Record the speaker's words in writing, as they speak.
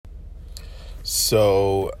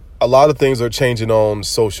So a lot of things are changing on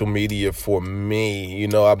social media for me.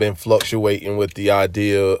 I've been fluctuating with the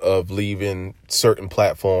idea of leaving certain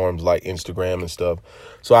platforms like Instagram and stuff.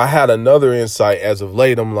 So I had another insight as of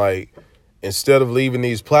late. I'm like, instead of leaving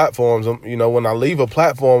these platforms, when I leave a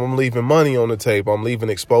platform, I'm leaving money on the table. I'm leaving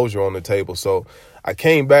exposure on the table. So I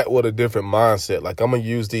came back with a different mindset. Like, I'm going to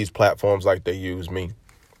use these platforms like they use me.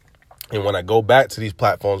 And when I go back to these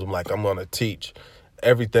platforms, I'm like, I'm going to teach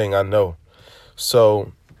everything I know.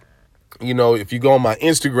 So, if you go on my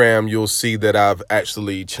Instagram, you'll see that I've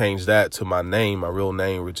actually changed that to my name, my real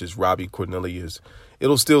name, which is Robbie Cornelius.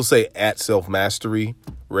 It'll still say at Self Mastery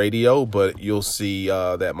Radio, but you'll see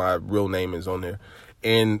that my real name is on there.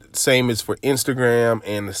 And same is for Instagram,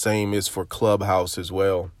 and the same is for Clubhouse as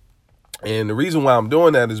well. And the reason why I'm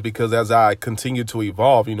doing that is because as I continue to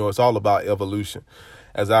evolve, it's all about evolution.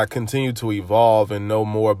 As I continue to evolve and know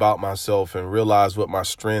more about myself and realize what my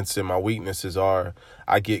strengths and my weaknesses are,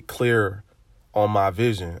 I get clearer on my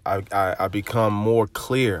vision. I become more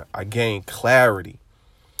clear. I gain clarity.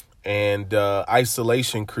 And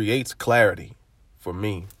isolation creates clarity for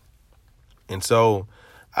me. And so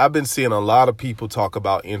I've been seeing a lot of people talk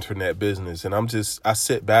about internet business. And I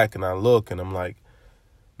sit back and I look and I'm like,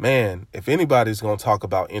 man, if anybody's going to talk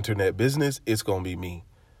about internet business, it's going to be me.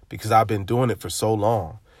 Because I've been doing it for so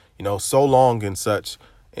long, so long and such.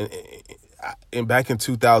 And back in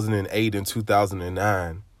 2008 and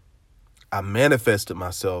 2009, I manifested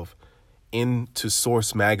myself into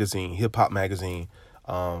Source Magazine, Hip Hop Magazine,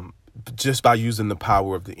 just by using the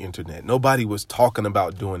power of the internet. Nobody was talking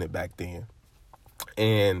about doing it back then.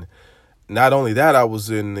 And not only that, I was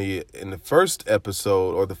in the first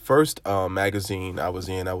episode or the first magazine I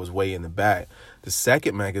was way in the back. The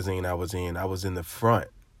second magazine I was in the front.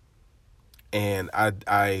 And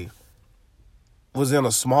I was in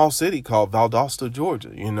a small city called Valdosta, Georgia.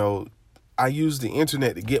 I used the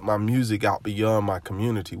internet to get my music out beyond my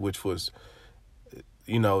community, which was,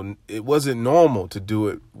 it wasn't normal to do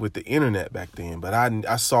it with the internet back then. But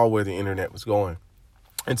I saw where the internet was going.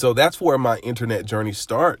 And so that's where my internet journey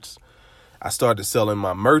starts. I started selling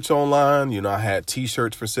my merch online. I had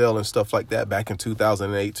T-shirts for sale and stuff like that back in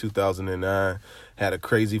 2008, 2009. Had a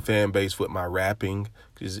crazy fan base with my rapping.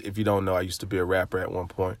 Because if you don't know, I used to be a rapper at one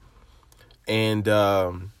point. And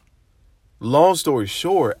long story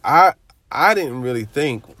short, I didn't really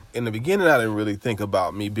think, in the beginning, I didn't really think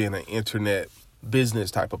about me being an internet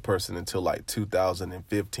business type of person until like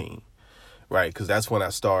 2015, right? Because that's when I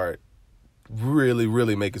started really,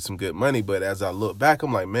 really making some good money. But as I look back,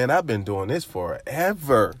 I'm like, man, I've been doing this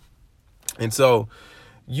forever. And so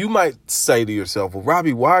you might say to yourself, well,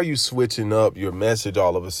 Robbie, why are you switching up your message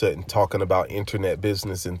all of a sudden, talking about internet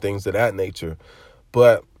business and things of that nature?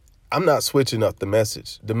 But I'm not switching up the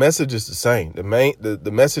message. The message is the same.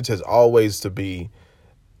 The message has always to be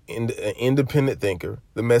an independent thinker.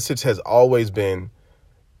 The message has always been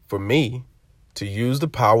for me to use the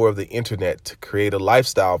power of the internet to create a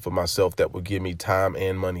lifestyle for myself that will give me time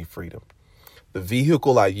and money freedom. The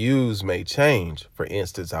vehicle I use may change. For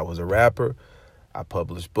instance, I was a rapper. I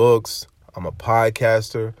publish books. I'm a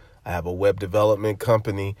podcaster. I have a web development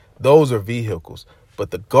company. Those are vehicles.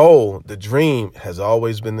 But the goal, the dream has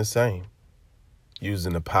always been the same.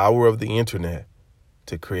 Using the power of the internet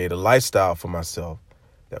to create a lifestyle for myself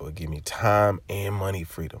that would give me time and money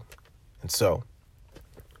freedom. And so,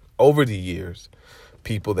 over the years,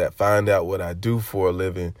 people that find out what I do for a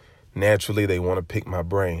living, naturally they want to pick my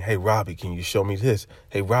brain. Hey, Robbie, can you show me this?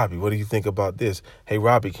 Hey, Robbie, what do you think about this? Hey,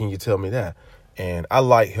 Robbie, can you tell me that? And I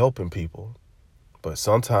like helping people, but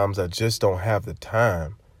sometimes I just don't have the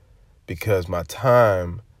time because my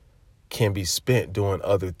time can be spent doing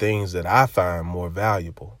other things that I find more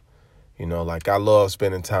valuable. Like I love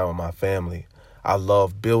spending time with my family. I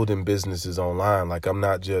love building businesses online. Like I'm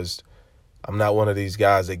not one of these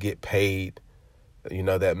guys that get paid,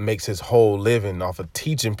 that makes his whole living off of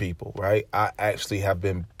teaching people, right? I actually have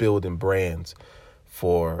been building brands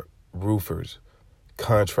for roofers,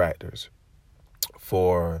 contractors,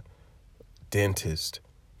 for dentists,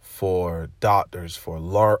 for doctors, for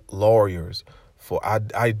lawyers.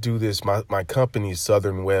 I do this. My company,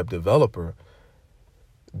 Southern Web Developer,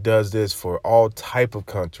 does this for all type of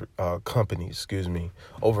companies.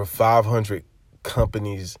 Over 500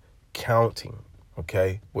 companies counting.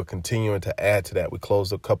 Okay, we're continuing to add to that. We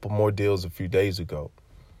closed a couple more deals a few days ago.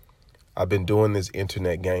 I've been doing this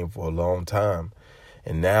internet game for a long time,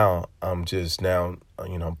 and now I'm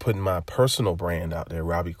putting my personal brand out there,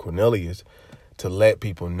 Robbie Cornelius, to let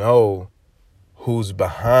people know who's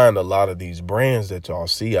behind a lot of these brands that y'all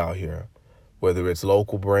see out here, whether it's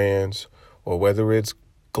local brands or whether it's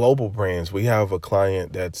global brands. We have a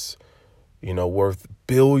client that's worth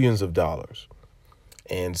billions of dollars.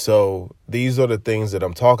 And so these are the things that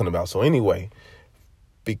I'm talking about. So anyway,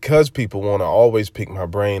 because people want to always pick my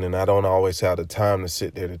brain and I don't always have the time to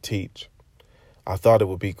sit there to teach, I thought it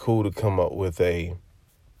would be cool to come up with an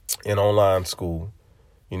online school,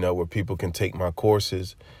 where people can take my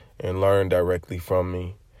courses and learn directly from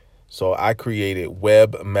me. So I created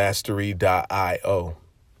webmastery.io.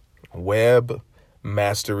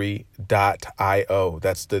 Webmastery.io.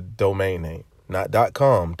 That's the domain name, not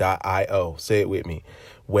 .com, .io. Say it with me.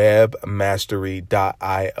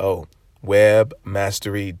 Webmastery.io.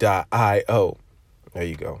 Webmastery.io. There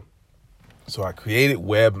you go. So I created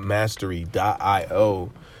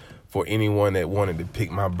webmastery.io for anyone that wanted to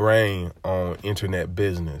pick my brain on internet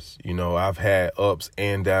business. I've had ups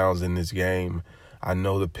and downs in this game. I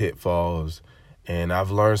know the pitfalls, and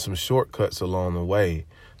I've learned some shortcuts along the way.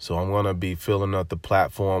 So I'm going to be filling up the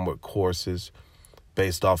platform with courses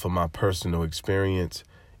based off of my personal experience,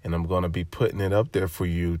 and I'm going to be putting it up there for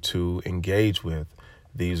you to engage with.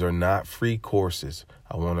 These are not free courses.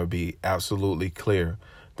 I want to be absolutely clear.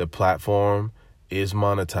 The platform is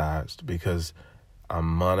monetized because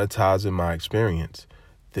I'm monetizing my experience.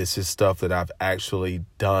 This is stuff that I've actually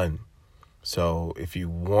done. So if you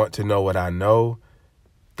want to know what I know,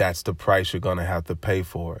 that's the price you're going to have to pay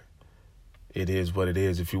for it. It is what it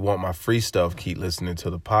is. If you want my free stuff, keep listening to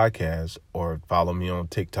the podcast or follow me on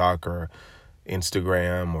TikTok or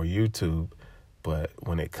Instagram or YouTube. But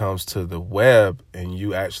when it comes to the web and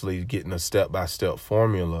you actually getting a step-by-step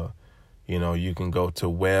formula, you can go to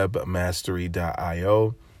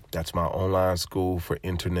webmastery.io. That's my online school for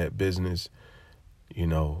internet business.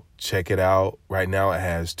 Check it out. Right now it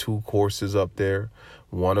has 2 courses up there.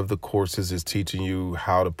 One of the courses is teaching you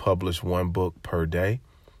how to publish 1 book per day.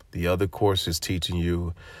 The other course is teaching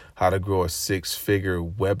you how to grow a 6-figure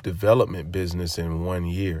web development business in 1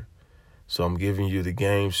 year. So I'm giving you the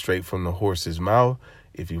game straight from the horse's mouth.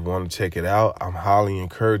 If you want to check it out, I'm highly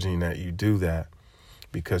encouraging that you do that,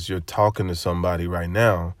 because you're talking to somebody right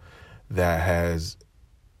now that has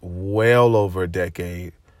well over a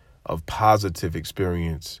decade of positive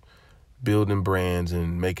experience building brands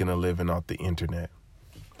and making a living off the internet.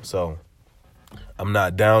 So I'm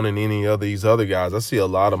not downing any of these other guys. I see a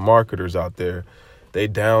lot of marketers out there. They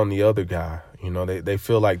down the other guy. They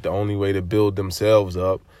feel like the only way to build themselves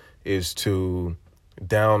up is to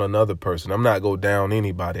down another person. I'm not going to down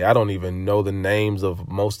anybody. I don't even know the names of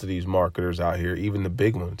most of these marketers out here, even the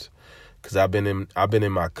big ones, because I've been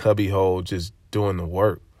in my cubby hole just doing the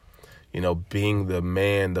work, being the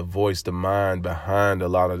man, the voice, the mind behind a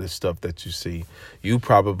lot of this stuff that you see. You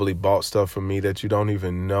probably bought stuff from me that you don't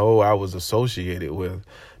even know I was associated with,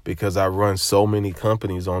 because I run so many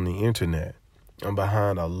companies on the internet. I'm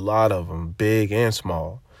behind a lot of them, big and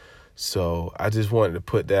small. So I just wanted to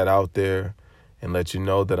put that out there and let you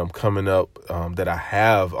know that I'm coming up, that I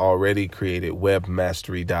have already created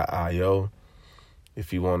webmastery.io.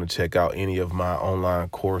 If you want to check out any of my online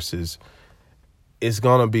courses, it's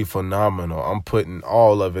going to be phenomenal. I'm putting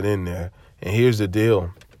all of it in there. And here's the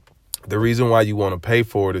deal. The reason why you want to pay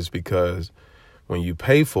for it is because when you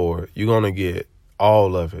pay for it, you're going to get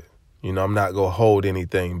all of it. I'm not going to hold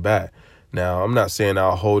anything back. Now, I'm not saying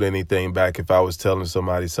I'll hold anything back if I was telling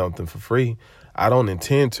somebody something for free. I don't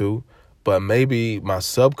intend to, but maybe my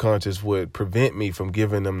subconscious would prevent me from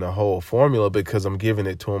giving them the whole formula because I'm giving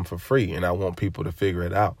it to them for free and I want people to figure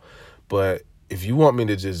it out. But if you want me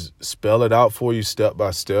to just spell it out for you step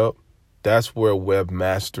by step, that's where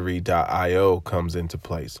webmastery.io comes into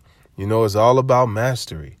place. It's all about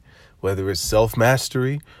mastery, whether it's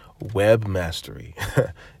self-mastery, web mastery.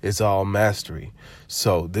 It's all mastery.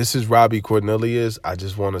 So this is Robbie Cornelius. I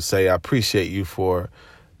just want to say I appreciate you for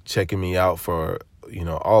checking me out for,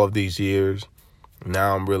 all of these years.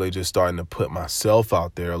 Now I'm really just starting to put myself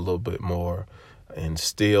out there a little bit more, and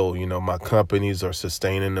still, my companies are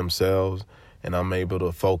sustaining themselves and I'm able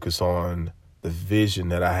to focus on the vision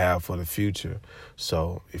that I have for the future.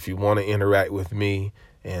 So if you want to interact with me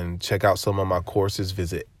and check out some of my courses,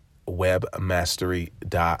 visit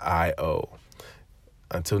webmastery.io.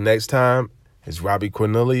 Until next time, it's Robbie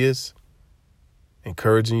Cornelius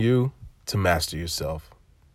encouraging you to master yourself.